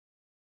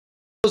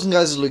What's up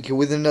guys, it's Luke here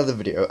with another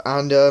video,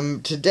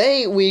 and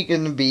today we're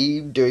going to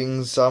be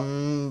doing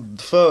some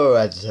photo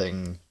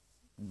editing,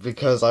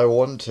 because I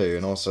want to,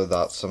 and also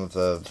that's some of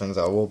the things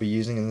that I will be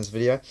using in this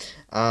video,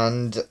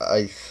 and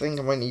I think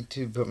I might need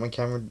to put my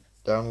camera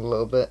down a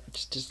little bit,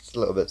 just a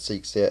little bit so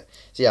you can see it.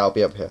 So yeah, I'll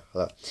be up here,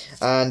 hello.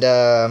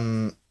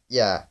 And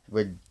yeah,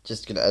 we're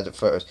just going to edit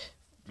photos,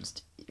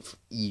 just,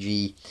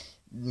 e.g.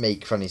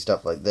 make funny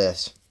stuff like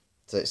this,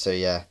 so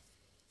yeah.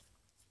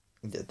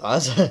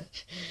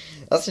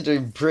 That's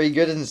doing pretty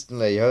good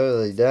instantly.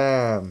 Holy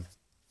damn.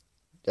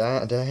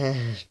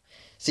 Damn.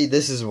 See,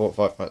 this is what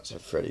Five Nights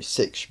at Freddy's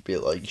 6 should be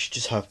like. You should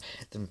just have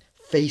them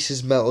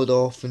faces melted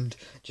off and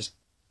just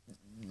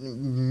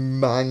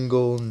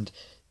mangle and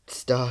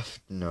stuff.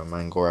 No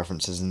mangle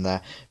references in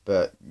there,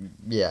 but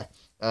yeah.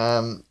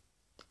 I've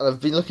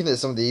been looking at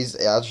some of these.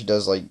 It actually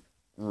does like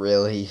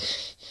really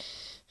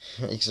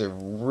makes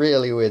some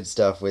really weird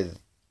stuff with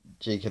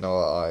cheek and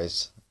all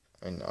eyes.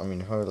 I mean,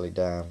 holy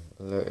damn!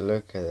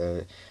 Look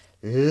at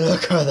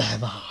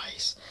them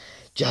eyes.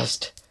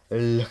 Just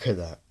look at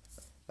that.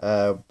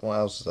 What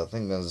else is I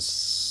think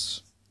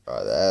there's.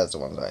 Right, there's the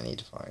ones I need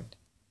to find.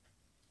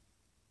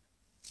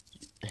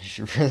 You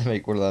should really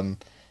make one of them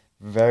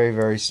very,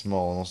 very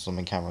small. And also,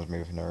 my camera's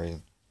moving for no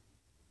reason.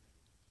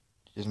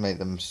 Just make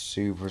them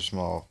super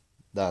small.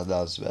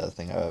 That's the best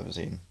thing I've ever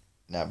seen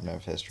in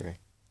Fnaf history.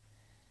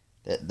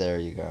 There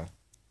you go.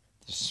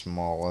 The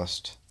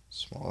smallest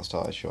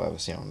eyes you'll ever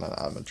see on an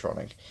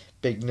animatronic.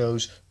 Big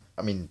nose,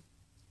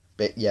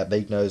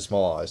 big nose,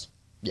 small eyes.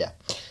 Yeah.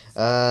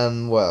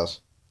 What else?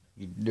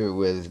 You can do it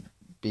with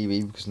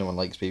BB, because no one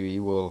likes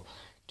BB. We'll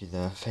do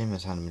the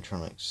famous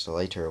animatronics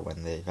later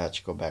when they've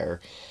actually got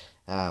better.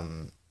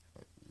 Because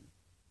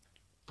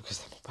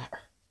they're not better.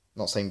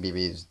 Not saying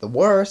BB is the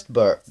worst,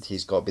 but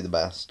he's got to be the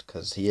best,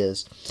 because he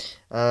is.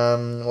 What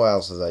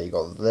else is there? You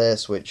got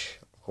this, which,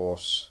 of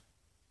course,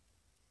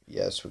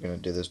 yes, we're going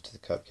to do this to the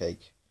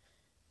cupcake.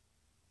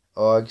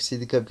 Oh, I can see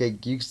the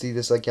cupcake. You can see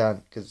this, I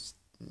can't, because,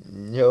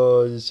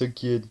 oh, it's so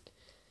cute.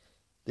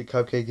 The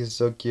cupcake is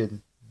so cute.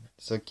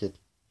 So cute.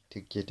 Too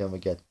cute, oh my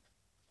god.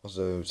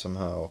 Also,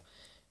 somehow,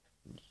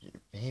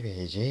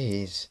 baby,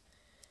 jeez.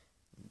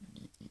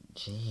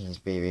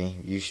 Jeez, baby.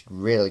 You should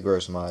really grow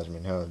some eyes, I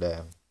mean, oh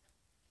damn.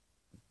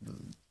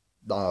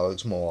 That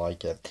looks more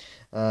like it.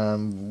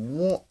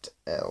 What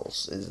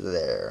else is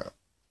there?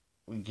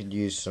 We could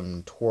use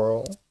some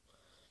twirl.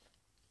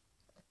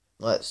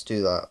 Let's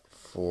do that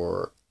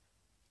for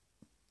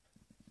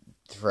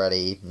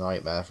Freddy,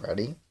 Nightmare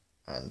Freddy,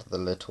 and the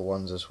little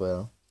ones as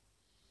well.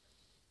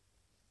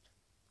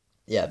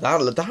 Yeah,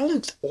 that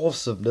looks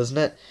awesome, doesn't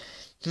it?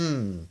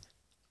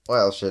 What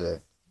else should I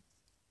do?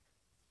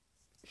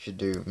 Should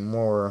do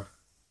more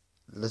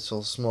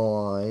little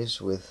small eyes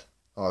with.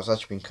 Oh, it's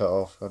actually been cut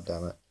off. God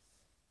damn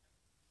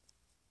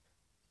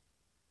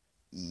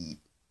it.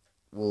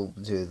 We'll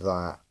do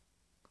that.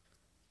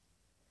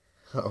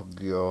 Oh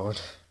god.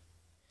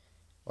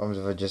 What happens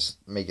if I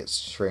just make it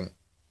shrink?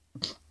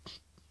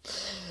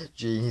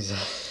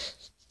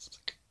 Jesus.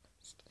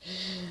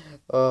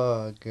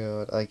 Oh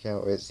god, I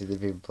can't wait to see the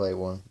people play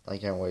one. I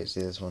can't wait to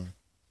see this one.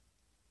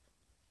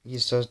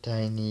 He's so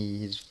tiny,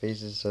 his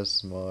face is so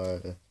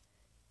small.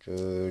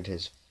 Dude,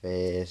 his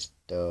face,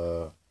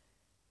 duh.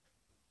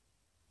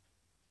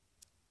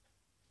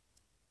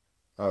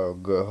 Oh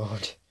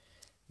god.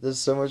 There's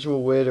so much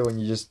more weirder when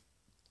you just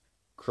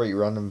create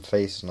random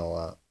face and all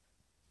that.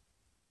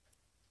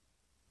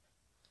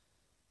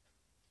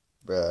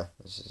 Bruh,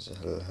 this is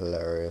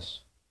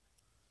hilarious.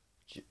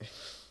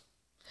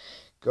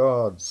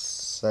 God's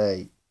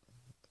sake.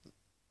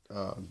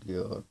 Oh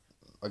god.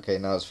 Okay,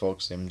 now it's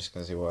focusing. I'm just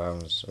gonna see what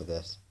happens with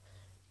this.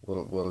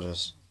 We'll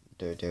just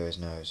do his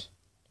nose.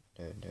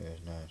 Do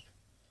his nose.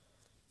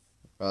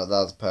 Well,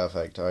 that's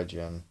perfect.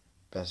 IGN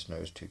best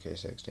nose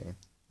 2K16.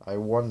 I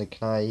wonder,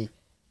 can I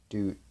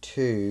do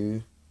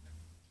two?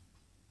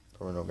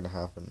 Probably not gonna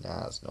happen.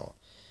 Nah, it's not.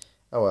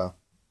 Oh well.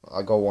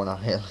 I got one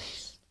eye at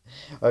least.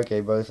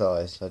 Okay, both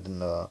eyes. I didn't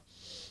know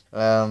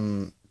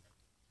that.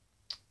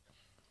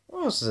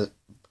 What else is it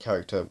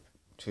character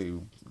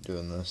to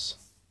doing this?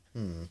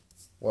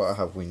 What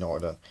have we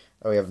not done?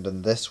 Oh, we haven't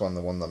done this one,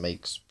 the one that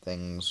makes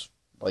things,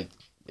 like,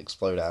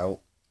 explode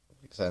out.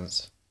 Makes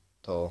sense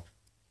at all.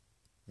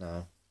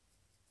 No.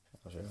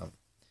 I'll show you that.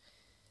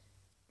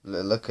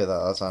 Look at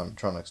that, that's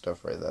animatronic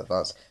stuff right there.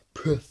 That's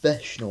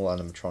professional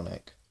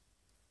animatronic.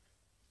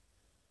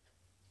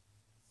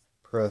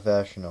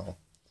 Professional.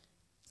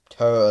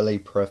 Totally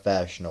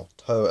professional.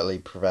 Totally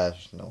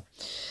professional.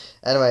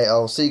 Anyway,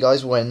 I'll see you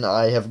guys when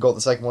I have got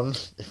the second one.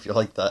 If you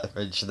like that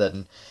image,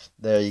 then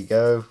there you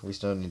go. We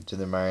still need to do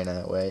the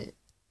marionette way.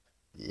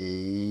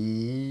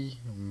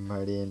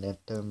 Marionette.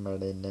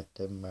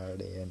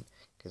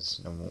 Because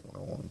no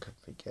one can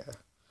forget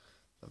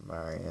the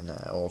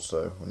marionette.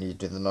 Also, we need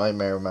to do the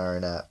nightmare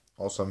marionette.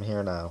 Also, I'm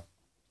here now,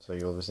 so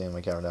you'll be seeing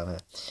my camera down here.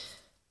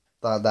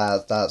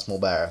 That's more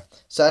better.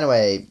 So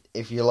anyway,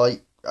 if you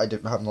like,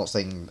 I'm not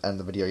saying end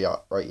the video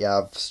yet, right? Yeah,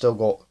 I've still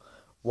got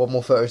one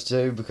more photo to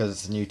do because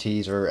it's a new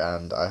teaser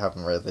and I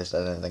haven't really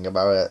said anything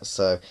about it.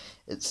 So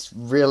it's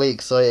really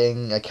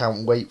exciting. I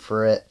can't wait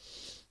for it.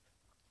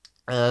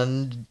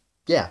 And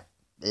yeah,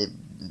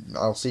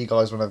 I'll see you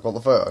guys when I've got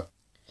the photo.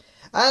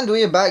 And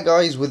we are back,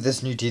 guys, with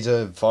this new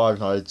teaser, Five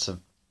Nights of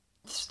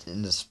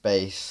in the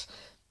Space.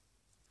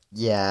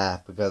 Yeah,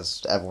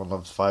 because everyone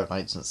loves Five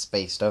Nights in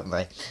Space, don't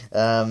they?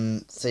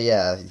 So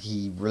yeah,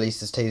 he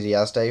released his teaser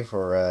yesterday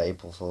for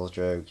April Fool's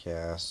joke.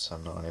 Yes,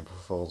 I'm not an April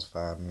Fool's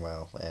fan.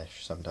 Well,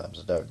 ish. Sometimes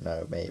I don't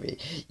know. Maybe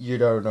you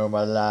don't know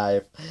my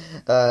life.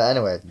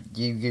 Anyway,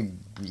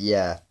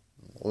 yeah.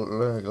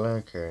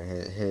 Look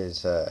at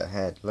his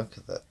head. Look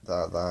at that.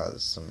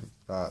 That's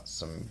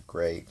some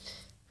great.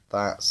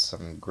 That's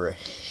some great.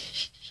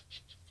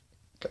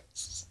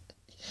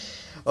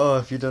 Oh,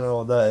 if you don't know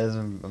what that is,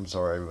 I'm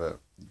sorry, but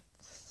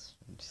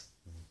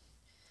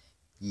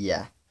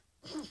yeah.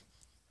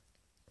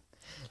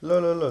 La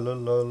la la la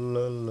la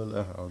la la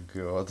la. Oh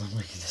god, I'm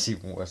making this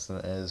even worse than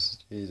it is.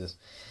 Jesus.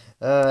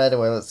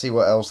 Anyway, let's see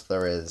what else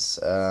there is.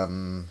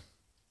 Yeah,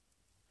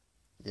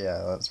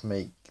 let's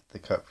make the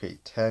cupcake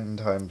 10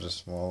 times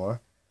smaller.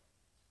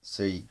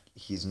 So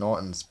he's not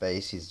in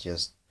space, he's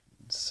just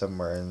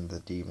somewhere in the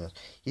demons.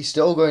 He's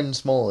still going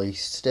smaller,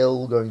 he's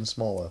still going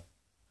smaller.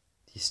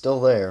 He's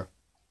still there.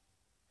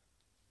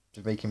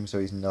 To make him so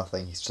he's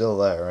nothing, he's still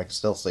there, I can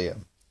still see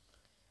him.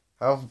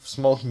 How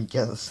small can you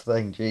get this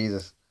thing?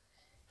 Jesus.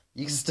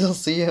 You can still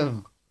see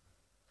him.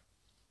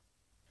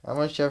 How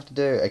much do you have to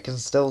do? I can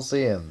still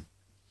see him.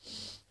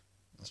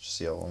 Let's just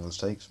see how long this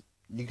takes.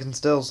 You can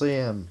still see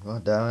him.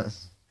 God damn it.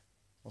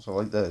 Also,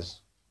 like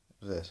this.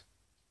 What's this?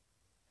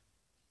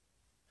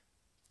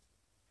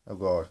 Oh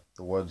god,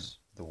 the words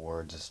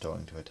are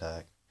starting to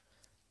attack.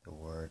 The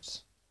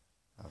words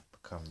have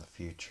become the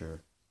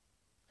future.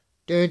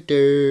 I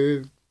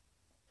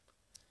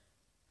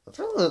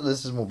feel that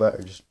this is more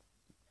better, just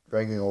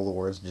dragging all the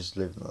words and just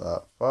leaving it at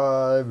that.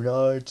 5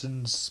 Nights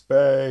in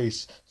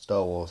Space.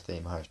 Star Wars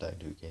theme, hashtag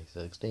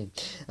 2K16.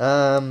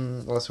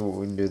 Let's see what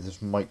we can do.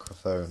 This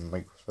microphone.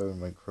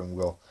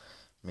 We'll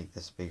make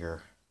this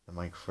bigger. The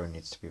microphone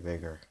needs to be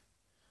bigger.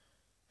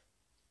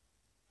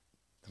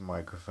 The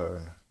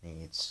microphone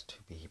needs to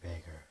be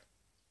bigger.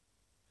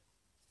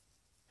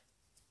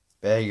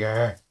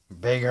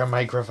 Bigger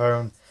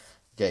microphone.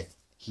 Okay,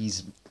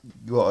 he's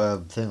got a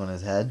thing on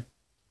his head.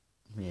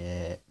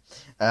 Yeah.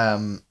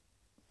 The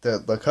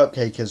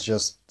cupcake is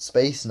just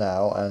space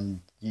now,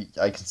 and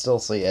I can still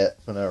see it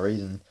for no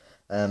reason.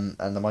 And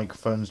the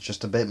microphone's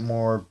just a bit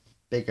more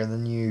bigger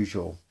than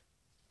usual.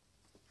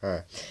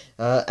 Alright.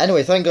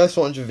 Anyway, thank you guys for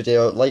watching the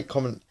video. Like,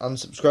 comment, and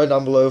subscribe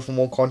down below for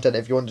more content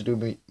if you want to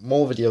do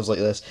more videos like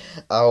this.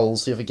 I'll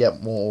see if I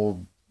get more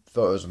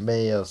photos of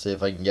me. I'll see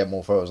if I can get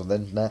more photos on the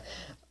internet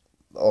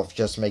of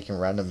just making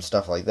random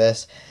stuff like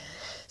this.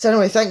 So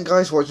anyway, thank you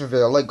guys for watching the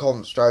video. Like,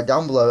 comment, subscribe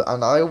down below,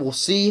 and I will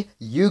see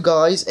you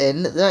guys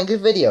in the next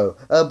video.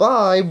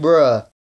 Bye, bruh.